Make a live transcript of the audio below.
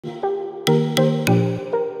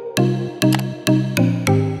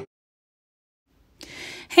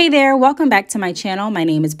there, welcome back to my channel. My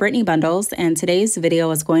name is Brittney Bundles, and today's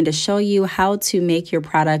video is going to show you how to make your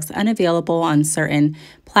products unavailable on certain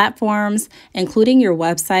platforms, including your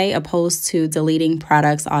website, opposed to deleting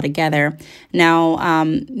products altogether. Now,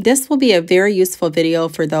 this will be a very useful video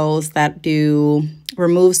for those that do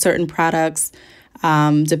remove certain products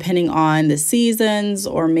depending on the seasons,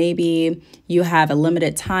 or maybe you have a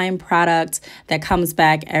limited time product that comes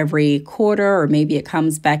back every quarter, or maybe it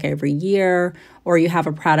comes back every year, or you have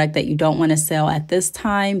a product that you don't want to sell at this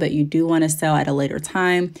time, but you do want to sell at a later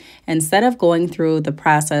time. Instead of going through the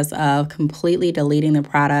process of completely deleting the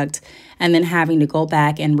product and then having to go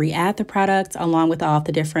back and re-add the product along with all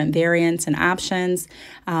the different variants and options,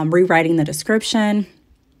 rewriting the description,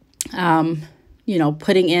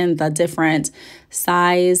 putting in the different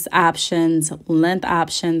size options, length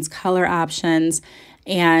options, color options,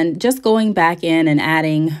 and just going back in and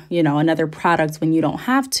adding, another product when you don't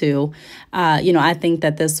have to, I think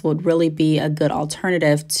that this would really be a good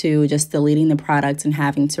alternative to just deleting the product and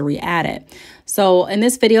having to re-add it. So in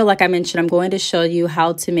this video, like I mentioned, I'm going to show you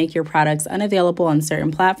how to make your products unavailable on certain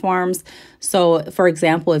platforms. So for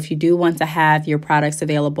example, if you do want to have your products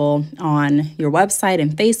available on your website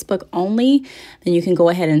and Facebook only, then you can go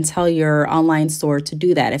ahead and tell your online store to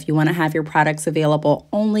do that. If you want to have your products available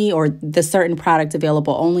only, or the certain product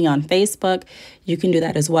available only on Facebook, you can do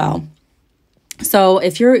that as well. So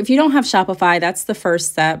if you don't have Shopify, that's the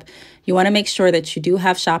first step. You want to make sure that you do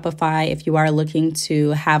have Shopify if you are looking to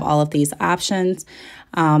have all of these options,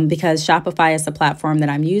 because Shopify is the platform that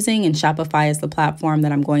I'm using, and Shopify is the platform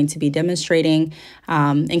that I'm going to be demonstrating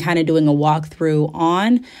and kind of doing a walkthrough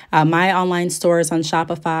on. My online store is on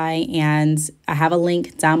Shopify, and I have a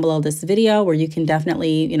link down below this video where you can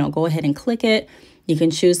definitely, go ahead and click it. You can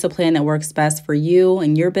choose the plan that works best for you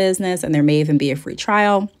and your business, and there may even be a free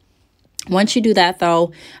trial. Once you do that,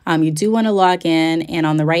 though, you do want to log in, and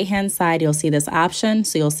on the right-hand side, you'll see this option.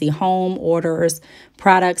 So you'll see home, orders,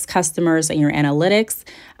 products, customers, and your analytics.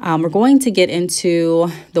 We're going to get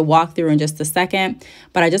into the walkthrough in just a second,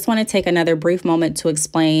 but I just want to take another brief moment to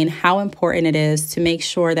explain how important it is to make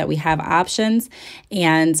sure that we have options.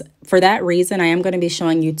 And for that reason, I am going to be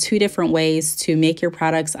showing you two different ways to make your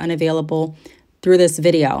products unavailable through this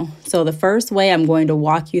video. So the first way, I'm going to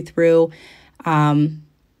walk you through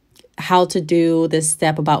how to do this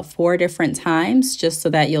step about 4 different times, just so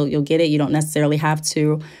that you'll get it. You don't necessarily have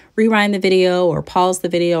to rewind the video or pause the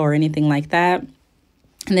video or anything like that.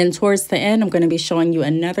 And then towards the end, I'm going to be showing you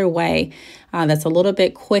another way that's a little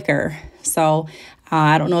bit quicker. So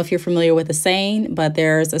I don't know if you're familiar with the saying, but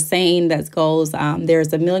there's a saying that goes,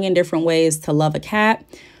 there's a million different ways to love a cat,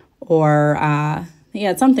 or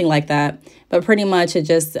something like that. But pretty much it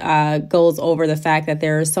just goes over the fact that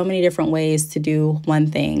there are so many different ways to do one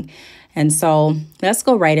thing. And so let's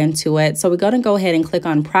go right into it. So we're going to go ahead and click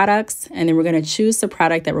on products, and then we're going to choose the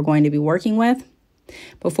product that we're going to be working with.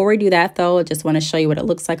 Before we do that, though, I just want to show you what it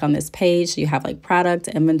looks like on this page. You have like product,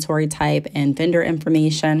 inventory type, and vendor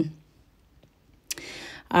information.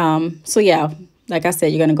 Like I said,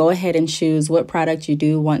 you're going to go ahead and choose what product you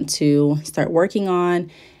do want to start working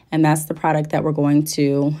on. And that's the product that we're going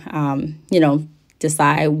to,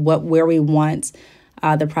 decide where we want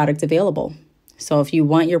the product available. So if you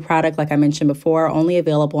want your product, like I mentioned before, only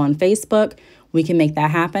available on Facebook, we can make that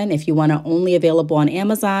happen. If you want to only available on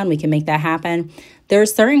Amazon, we can make that happen. There are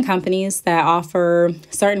certain companies that offer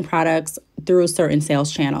certain products through certain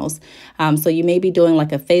sales channels. So you may be doing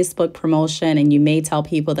like a Facebook promotion, and you may tell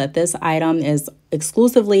people that this item is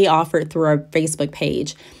exclusively offered through our Facebook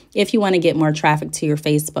page. If you want to get more traffic to your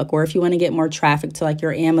Facebook, or if you want to get more traffic to like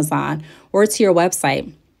your Amazon or to your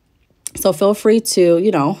website. So feel free to,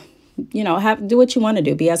 do what you want to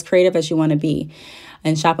do. Be as creative as you want to be.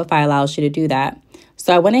 And Shopify allows you to do that.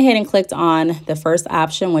 So I went ahead and clicked on the first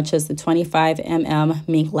option, which is the 25mm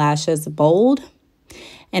mink lashes bold.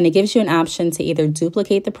 And it gives you an option to either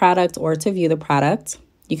duplicate the product or to view the product.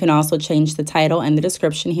 You can also change the title and the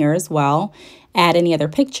description here as well. Add any other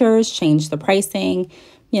pictures, change the pricing.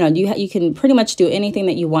 You can pretty much do anything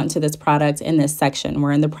that you want to this product in this section.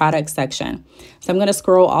 We're in the product section. So I'm going to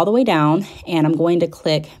scroll all the way down, and I'm going to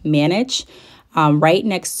click Manage right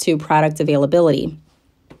next to Product Availability.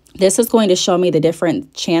 This is going to show me the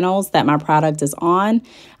different channels that my product is on.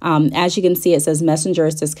 As you can see, it says Messenger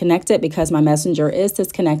is disconnected because my Messenger is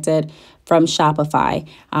disconnected from Shopify.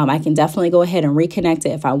 I can definitely go ahead and reconnect it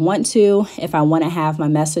if I want to. If I want to have my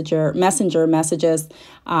Messenger messages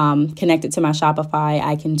connected to my Shopify,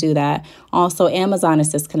 I can do that. Also, Amazon is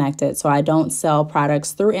disconnected, so I don't sell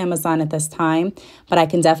products through Amazon at this time, but I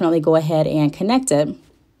can definitely go ahead and connect it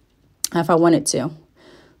if I wanted to.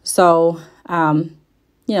 So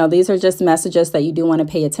These are just messages that you do want to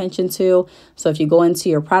pay attention to. So if you go into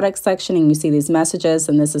your product section and you see these messages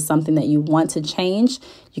and this is something that you want to change,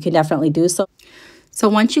 you can definitely do so. So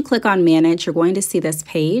once you click on manage, you're going to see this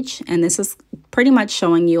page, and this is pretty much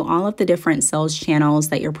showing you all of the different sales channels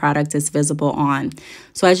that your product is visible on.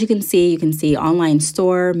 So as you can see online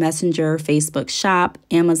store, Messenger, Facebook Shop,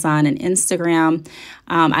 Amazon, and Instagram.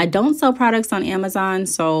 I don't sell products on Amazon,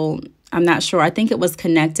 so I'm not sure. I think it was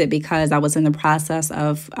connected because I was in the process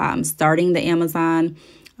of starting the Amazon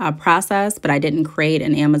process, but I didn't create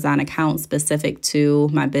an Amazon account specific to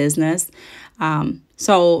my business.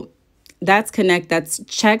 So that's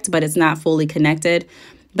checked, but it's not fully connected.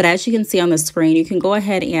 But as you can see on the screen, you can go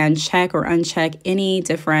ahead and check or uncheck any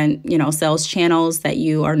different, sales channels that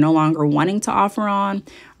you are no longer wanting to offer on,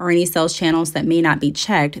 or any sales channels that may not be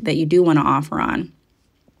checked that you do want to offer on.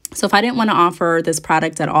 So if I didn't want to offer this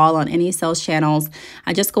product at all on any sales channels,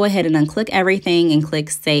 I just go ahead and unclick everything and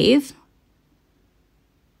click save.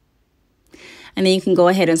 And then you can go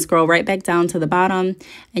ahead and scroll right back down to the bottom,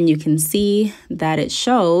 and you can see that it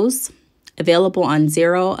shows available on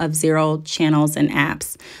 0 of 0 channels and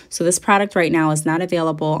apps. So this product right now is not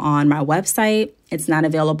available on my website. It's not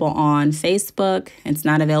available on Facebook. It's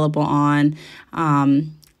not available on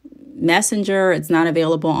Messenger. It's not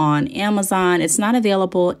available on Amazon. It's not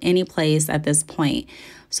available any place at this point.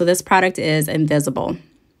 So this product is invisible.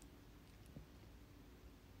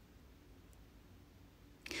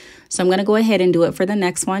 So I'm going to go ahead and do it for the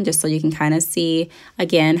next one just so you can kind of see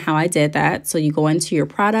again how I did that. So you go into your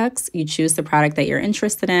products, you choose the product that you're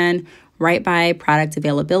interested in, right by product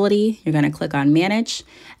availability. You're going to click on manage,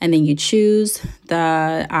 and then you choose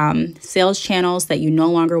the sales channels that you no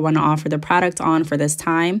longer want to offer the product on for this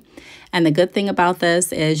time. And the good thing about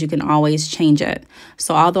this is you can always change it.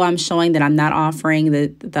 So although I'm showing that I'm not offering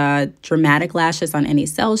the dramatic lashes on any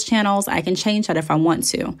sales channels, I can change that if I want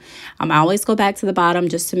to. I always go back to the bottom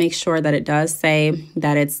just to make sure that it does say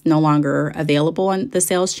that it's no longer available on the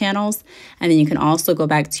sales channels. And then you can also go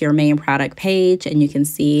back to your main product page, and you can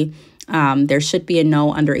see there should be a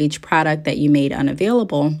note under each product that you made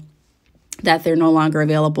unavailable, that they're no longer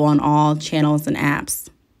available on all channels and apps.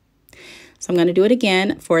 So I'm going to do it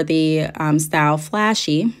again for the style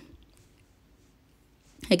Flashy.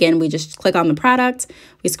 Again, we just click on the product,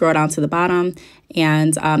 we scroll down to the bottom,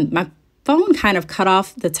 and my phone kind of cut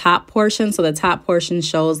off the top portion. So the top portion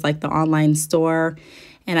shows like the online store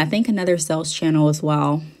and I think another sales channel as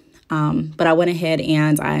well. But I went ahead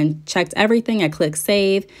and I checked everything. I clicked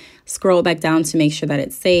save, scroll back down to make sure that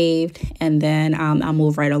it's saved, and then I'll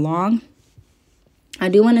move right along. I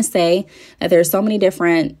do want to say that there's so many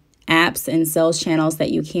different apps and sales channels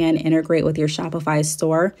that you can integrate with your Shopify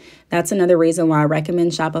store. That's another reason why I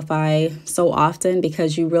recommend Shopify so often,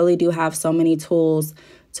 because you really do have so many tools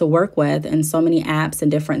to work with and so many apps and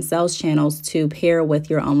different sales channels to pair with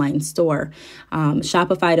your online store.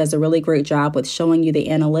 Shopify does a really great job with showing you the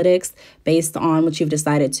analytics based on what you've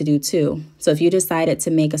decided to do too. So if you decided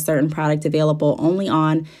to make a certain product available only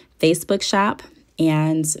on Facebook Shop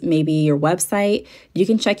and maybe your website, you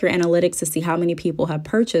can check your analytics to see how many people have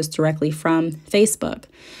purchased directly from Facebook.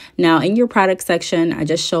 Now, in your product section, I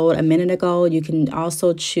just showed a minute ago, you can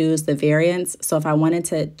also choose the variants. So if I wanted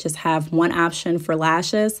to just have one option for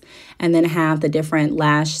lashes and then have the different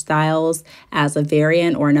lash styles as a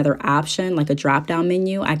variant or another option, like a drop-down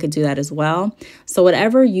menu, I could do that as well. So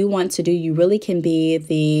whatever you want to do, you really can be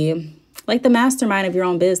the mastermind of your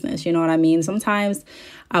own business. You know what I mean? Sometimes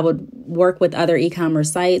I would work with other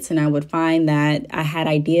e-commerce sites and I would find that I had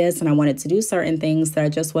ideas and I wanted to do certain things that I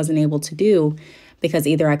just wasn't able to do because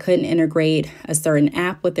either I couldn't integrate a certain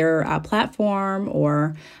app with their platform,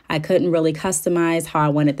 or I couldn't really customize how I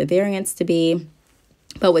wanted the variants to be.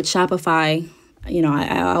 But with Shopify, you know,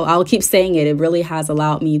 I'll keep saying it, it really has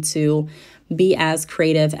allowed me to be as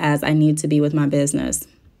creative as I need to be with my business.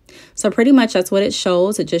 So pretty much that's what it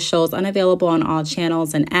shows. It just shows unavailable on all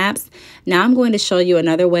channels and apps. Now I'm going to show you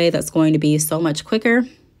another way that's going to be so much quicker.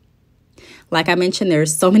 Like I mentioned,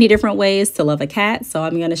 there's so many different ways to love a cat, so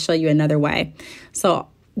I'm going to show you another way. So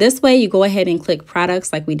this way you go ahead and click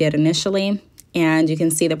products like we did initially, and you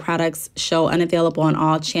can see the products show unavailable on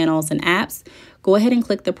all channels and apps. Go ahead and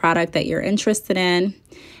click the product that you're interested in.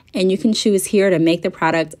 And you can choose here to make the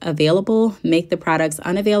product available, make the products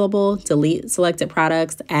unavailable, delete selected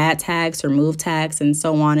products, add tags, remove tags, and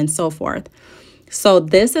so on and so forth. So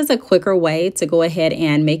this is a quicker way to go ahead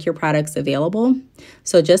and make your products available.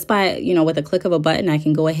 So just by, with a click of a button, I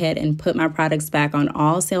can go ahead and put my products back on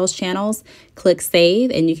all sales channels, click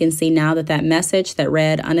save, and you can see now that that message that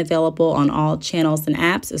read unavailable on all channels and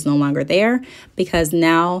apps is no longer there because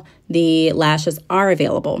now the lashes are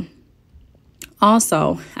available.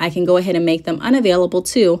 Also, I can go ahead and make them unavailable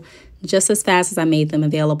too, just as fast as I made them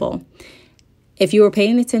available. If you were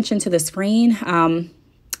paying attention to the screen,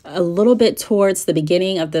 a little bit towards the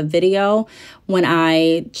beginning of the video, when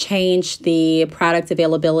I changed the product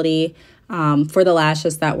availability for the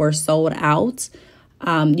lashes that were sold out,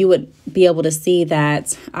 you would be able to see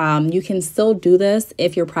that you can still do this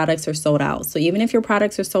if your products are sold out. So even if your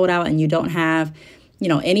products are sold out and you don't have,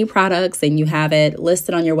 any products and you have it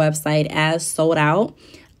listed on your website as sold out,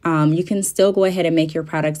 you can still go ahead and make your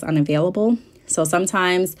products unavailable. So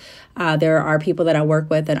sometimes there are people that I work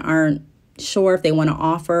with that aren't sure if they want to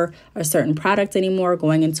offer a certain product anymore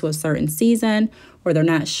going into a certain season, or they're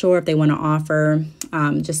not sure if they want to offer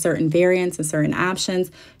just certain variants and certain options.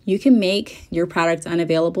 You can make your product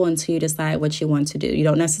unavailable until you decide what you want to do. You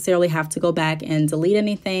don't necessarily have to go back and delete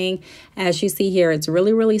anything. As you see here, it's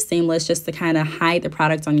really, really seamless just to kind of hide the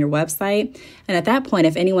product on your website. And at that point,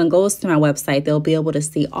 if anyone goes to my website, they'll be able to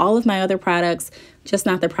see all of my other products, just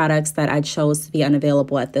not the products that I chose to be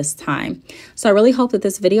unavailable at this time. So I really hope that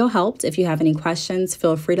this video helped. If you have any questions,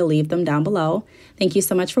 feel free to leave them down below. Thank you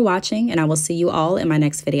so much for watching, and I will see you all in my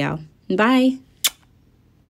next video. Bye.